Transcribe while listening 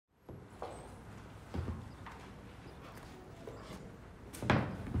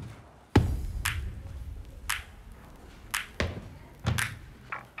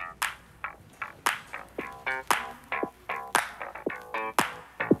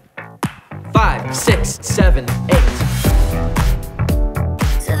5, 6, 7, 8.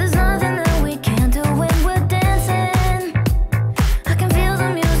 So there's nothing that we can't do when we're dancing. I can feel the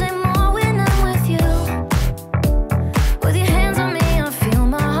music more when I'm with you. With your hands on me, I feel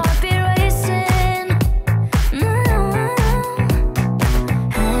my heartbeat racing.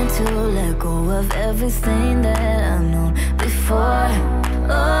 Had to let go of everything that I've known before.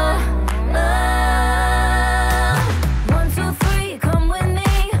 Oh. 1, 2, 3, come with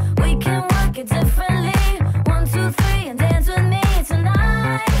me. We can work it differently. 1, 2, 3, and dance with me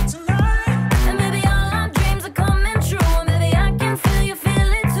tonight. And baby, all our dreams are coming true. And baby, I can feel you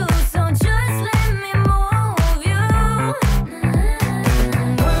feel it too. So just let me move you.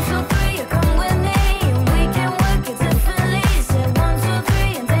 1, 2, 3, come with me. We can work it differently. Say 1, 2,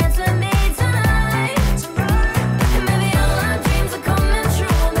 3, and dance with me tonight. And baby, all our dreams are coming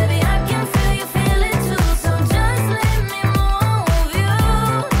true. And baby, I can feel you feel it too. So just let me move you.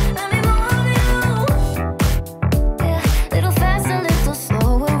 Let me move you. Yeah, little fast and little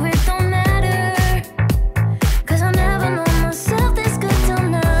slower, it don't matter. 'Cause I never known myself this good till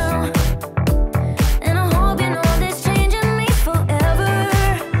now. And I hope you know this changing me forever.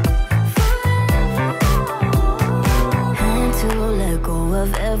 Had to let go of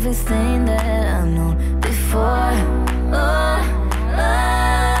everything that I've known before. Oh.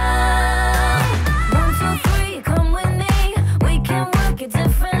 1, 2, 3, come with me. We can work it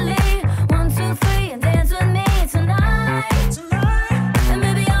differently.